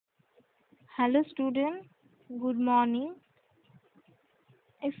Hello student, good morning.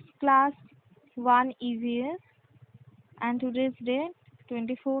 It's class 1 EVS and today's date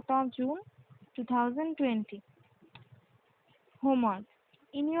 24th of June 2020. Homework.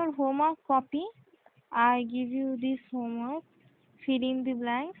 In your homework copy, I give you this homework. Fill in the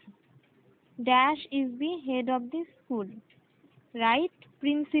blanks. Dash is the head of the school. Right?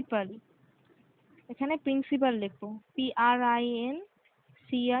 Principal. এখানে principal লেখো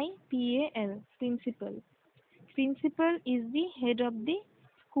PRINCIPAL principal. Principal is the head of the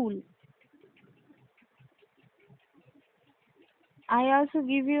school. I also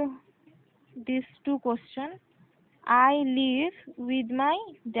give you these two questions. I live with my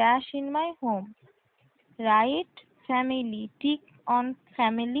dash in my home. Write family. Tick on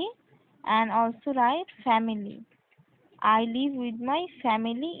family and also write family. I live with my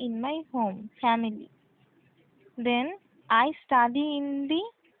family in my home. Family. Then I study in the.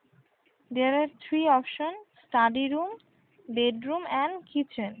 There are three options: study room, bedroom, and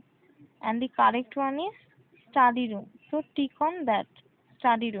kitchen. And the correct one is study room. So tick on that.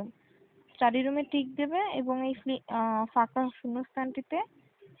 Study room. Study রুমে tick দেবে এবং এই ফাঁকা শূন্যস্থানটিতে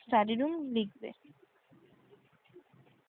study room লিখবে।